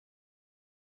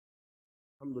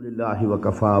Alhamdulillahi wa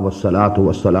kafa wa salatu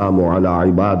wa salamu ala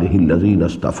ibadihi allazina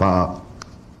istafa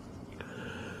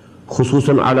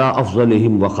khususan ala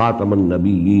afzalihim wa khataman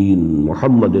nabiyyin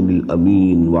Muhammadin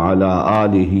al-amin wa ala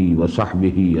alihi wa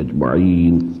sahbihi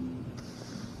ajma'in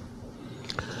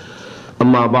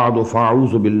amma ba'du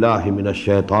fa'auzu billahi minash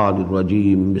shaitanir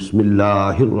rajim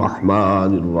bismillahir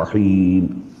rahmanir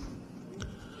rahim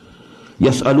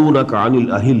yas'alunaka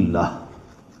 'anil ahillah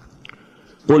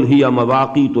قل هي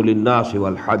مواقيت للناس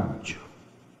والحج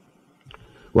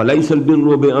وليس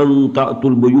البر بأن تأتوا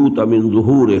البيوت من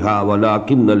ظهورها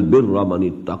ولكن البر من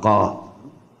اتقى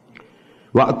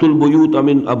وأتوا البيوت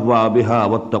من أبوابها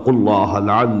واتقوا الله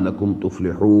لعلكم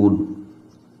تفلحون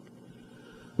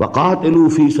وقاتلوا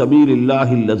في سبيل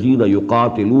الله الذين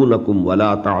يقاتلونكم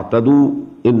ولا تعتدوا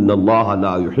إن الله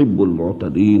لا يحب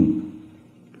المعتدين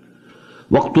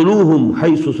وَاقْتُلُوهُمْ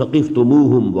حَيْثُ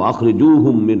ثَقِفْتُمُوهُمْ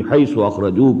وَأَخْرِجُوهُمْ مِنْ حَيْثُ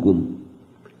أَخْرَجُوكُمْ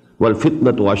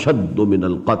وَالْفِتْنَةُ أَشَدُّ مِنَ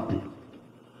الْقَتْلِ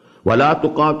وَلَا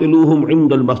تُقَاتِلُوهُمْ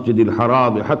عِنْدَ الْمَسْجِدِ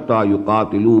الْحَرَامِ حَتَّى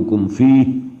يُقَاتِلُوكُمْ فِيهِ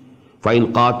فَإِنْ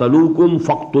قَاتَلُوكُمْ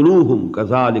فَاقْتُلُوهُمْ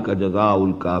كَذَلِكَ جَزَاءُ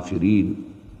الْكَافِرِينَ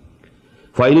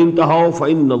فَإِنِ انْتَهَوْا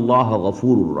فَإِنَّ اللَّهَ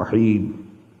غَفُورٌ رَحِيمٌ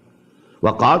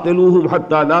وَقَاتِلُوهُمْ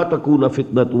حَتَّى لَا تَكُونَ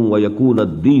فِتْنَةٌ وَيَكُونَ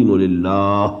الدِّينُ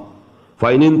لِلَّهِ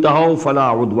فَإِنِ انْتَهَوْا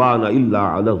فَلَا عُدْوَانَ إِلَّا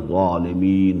عَلَى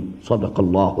الظَّالِمِينَ صدق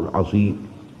الله العظيم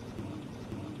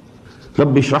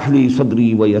رب اشرح لي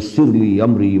صدري ويسر لي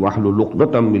أمري واحلل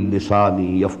عقدة من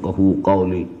لساني يفقهوا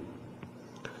قولي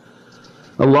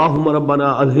اللهم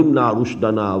ربنا ألهمنا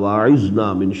رشدنا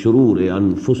وأعذنا من شرور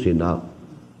أنفسنا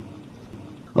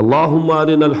اللهم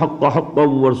أرنا الحق حقا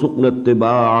وارزقنا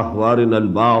اتباعه وأرنا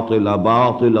الباطل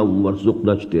باطلا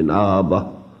وارزقنا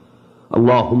اجتنابه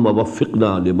اللهم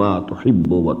وفقنا لما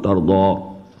تحب وترضى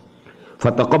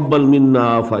فتقبل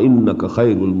منا فإنك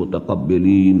خير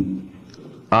المتقبلين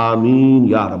آمين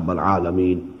يا رب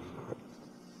العالمين.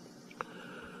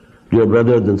 Dear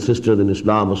brothers and sisters in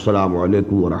Islam, Assalamu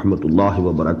alaikum wa rahmatullahi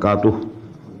wa barakatuh.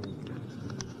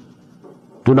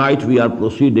 Tonight we are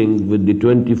proceeding with the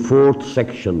 24th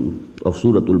section of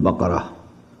Surah Baqarah.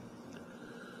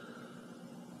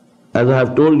 As I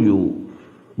have told you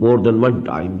more than one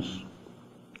times,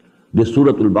 the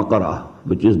Surah Baqarah,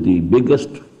 which is the biggest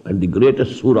and the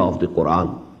greatest surah of the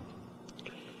Quran,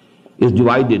 is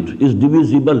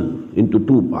divisible into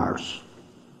two parts.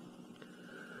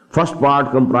 First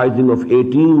part comprising of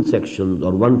 18 sections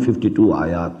or 152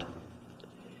 ayat,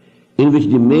 in which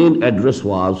the main address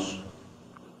was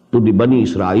to the Bani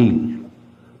Israel,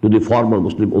 to the former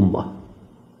Muslim Ummah.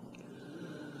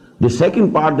 The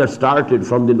second part that started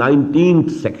from the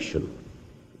 19th section,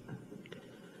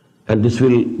 and this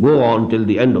will go on till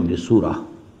the end of the surah.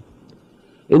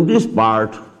 In this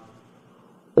part,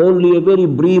 only a very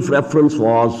brief reference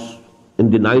was in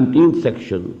the 19th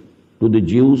section to the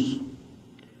Jews,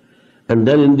 and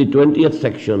then in the 20th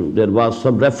section there was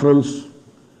some reference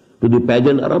to the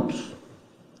pagan Arabs,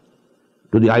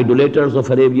 to the idolaters of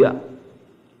Arabia.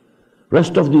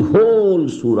 Rest of the whole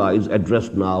surah is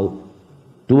addressed now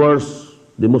towards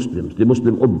the Muslims, the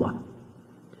Muslim Ummah.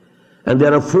 And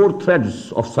there are four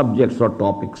threads of subjects or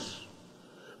topics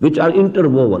which are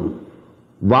interwoven,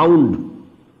 wound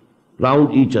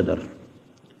round each other.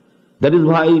 That is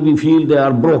why we feel they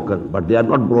are broken, but they are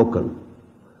not broken.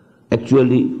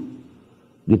 Actually,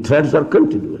 the threads are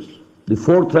continuous. The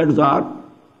four threads are: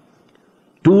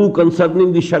 two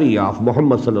concerning the Sharia of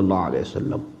Muhammad sallallahu alaihi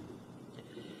wasallam.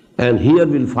 And here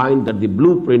we'll find that the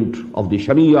blueprint of the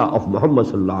Sharia of Muhammad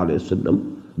sallallahu alaihi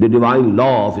wasallam, the divine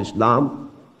law of Islam,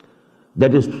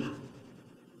 that is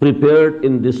prepared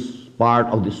in this part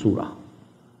of the surah.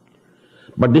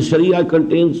 But the Sharia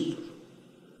contains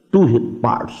two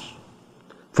parts.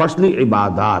 Firstly,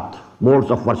 ibadat,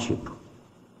 modes of worship.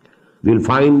 We'll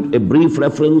find a brief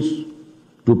reference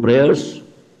to prayers,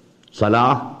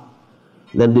 salah,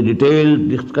 then the detailed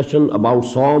discussion about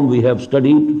Psalm we have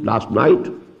studied last night.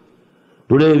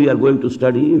 Today we are going to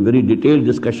study a very detailed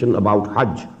discussion about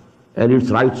Hajj and its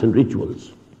rites and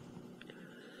rituals.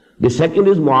 The second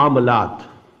is mu'amalat,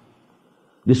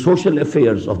 the social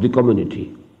affairs of the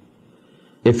community.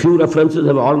 A few references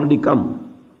have already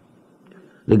come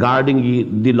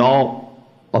regarding the law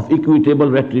of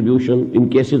equitable retribution in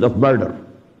cases of murder,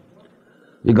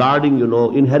 regarding,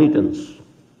 inheritance,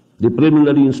 the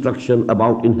preliminary instruction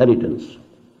about inheritance,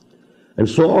 and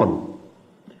so on.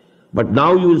 But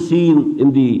now you will see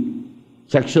in the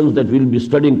sections that we will be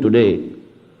studying today,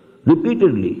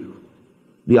 repeatedly,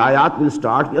 the ayat will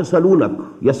start,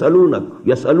 Yasalunak, Yasalunak,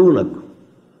 Yasalunak.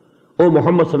 O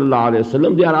Muhammad sallallahu alayhi wa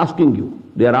sallam, they are asking you.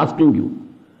 They are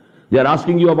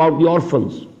asking you about the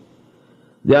orphans.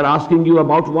 They are asking you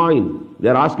about wine. They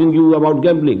are asking you about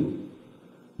gambling.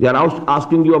 They are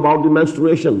asking you about the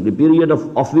menstruation, the period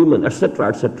of women, etc.,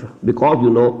 etc. Because,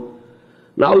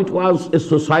 now it was a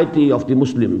society of the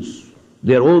Muslims,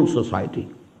 their own society.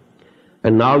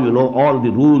 And now, all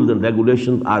the rules and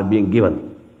regulations are being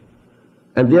given.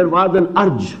 And there was an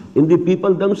urge in the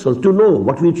people themselves to know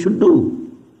what we should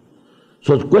do.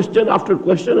 So question after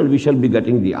question, and we shall be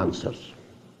getting the answers.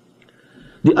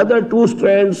 The other two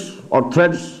strands or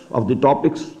threads of the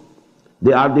topics,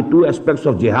 they are the two aspects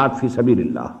of jihad fi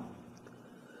sabilillah.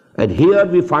 And here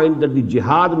we find that the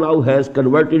jihad now has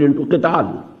converted into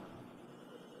qital.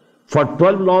 For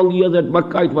 12 long years at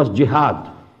Makkah it was jihad.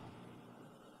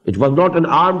 It was not an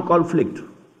armed conflict.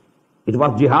 It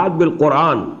was jihad bil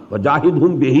Quran,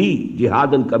 wajahidhum bihi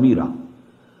jihadan kabira.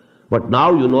 But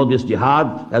now this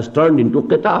jihad has turned into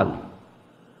qital,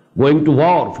 going to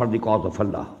war for the cause of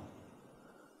Allah,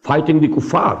 fighting the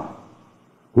kuffar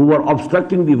who were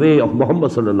obstructing the way of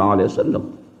Muhammad sallallahu alaihi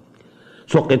wasallam.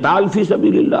 So qital fi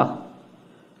sabilillah,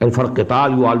 and for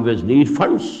qital you always need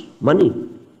funds, money,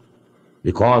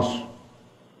 because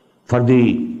for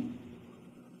the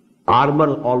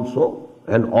armor also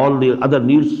and all the other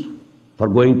needs for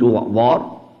going to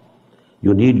war,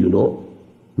 you need,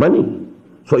 money.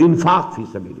 So infaq fi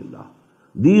sabilillah.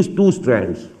 These two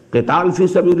strands, qital fi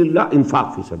sabilillah,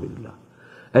 infaq fi sabilillah.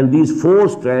 And these four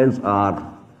strands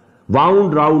are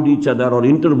wound round each other or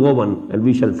interwoven, and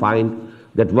we shall find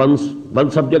that once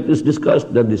one subject is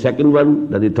discussed, then the second one,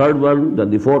 then the third one, then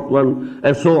the fourth one,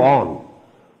 and so on.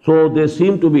 So they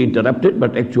seem to be interrupted,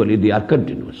 but actually they are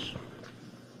continuous.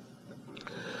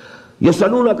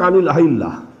 يَسْأَلُونَكَ عَنِ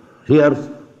الْأَهِلَّةِ. Here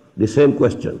the same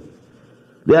question.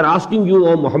 They are asking you,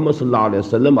 O Muhammad sallallahu alaihi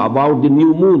wasallam, about the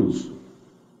new moons.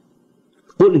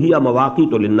 قُلْ هِيَ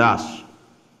مَوَاقِيتُ لِلنَّاسِ.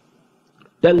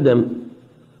 Tell them,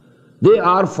 they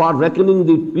are for reckoning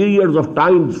the periods of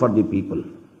times for the people.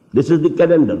 This is the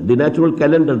calendar, the natural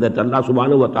calendar that Allah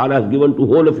subhanahu wa ta'ala has given to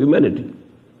whole of humanity.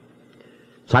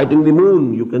 Citing the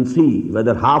moon, you can see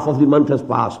whether half of the month has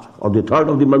passed or the third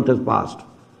of the month has passed.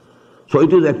 So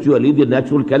it is actually the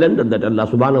natural calendar that Allah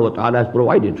subhanahu wa ta'ala has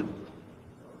provided.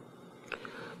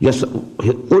 Yes,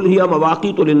 قُلْ هِيَ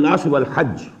مَوَاقِيتُ لِلنَّاسِ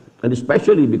وَالْحَجِّ. And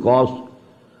especially because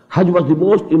Hajj was the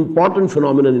most important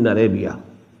phenomenon in Arabia.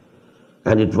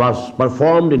 And it was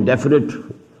performed in definite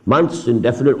months, on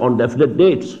definite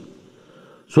dates.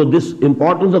 So this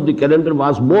importance of the calendar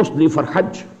was mostly for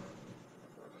Hajj.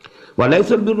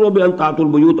 وَلَيْسَ الْبِرُّ بِأَنْ تَأْتُوا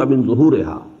الْبُيُوتَ مِنْ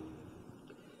ظُهُورِهَا.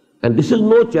 And this is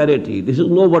no charity, this is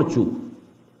no virtue,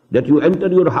 that you enter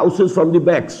your houses from the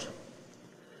backs.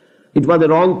 It was a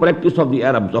wrong practice of the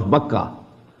Arabs of Makkah,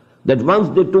 that once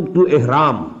they took to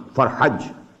ihram for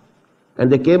Hajj,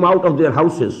 and they came out of their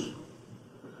houses,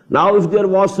 now if there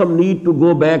was some need to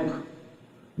go back,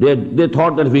 they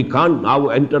thought that we can't now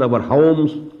enter our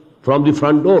homes from the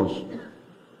front doors.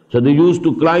 So they used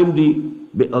to climb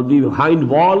the hind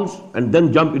walls and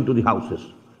then jump into the houses.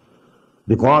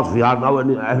 Because we are now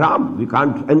in ihram, we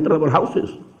can't enter our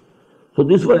houses. So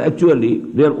this was actually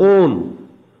their own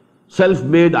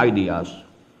self-made ideas.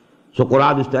 So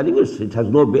Quran is telling us it has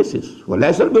no basis.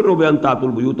 وَلَيْسَ الْبِرُّ بِأَنْ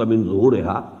تَأْتُوا الْبُيُوتَ مِنْ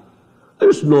ظُهُورِهَا. There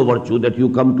is no virtue that you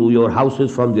come to your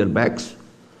houses from their backs.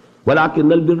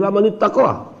 وَلَكِنَّ الْبِرَّ مَنِ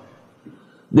التَّقْوَى.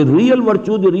 The real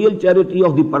virtue, the real charity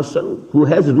of the person who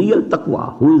has real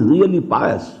taqwa, who is really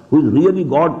pious, who is really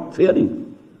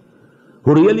God-fearing,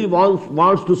 who really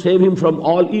wants to save him from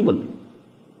all evil.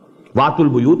 وَاتُوا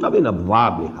الْبُيُوتَ مِنْ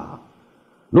أَبْوَابِهَا.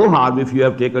 No harm if you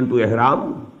have taken to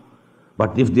ihram,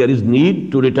 but if there is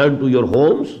need to return to your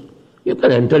homes, you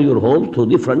can enter your homes through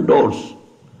the front doors.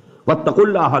 وَاتَّقُوا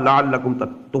اللَّهَ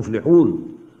لَعَلَّكُمْ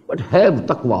تُفْلِحُونَ. But have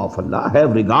taqwa of Allah,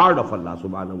 have regard of Allah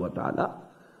subhanahu wa ta'ala,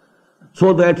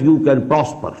 so that you can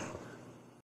prosper.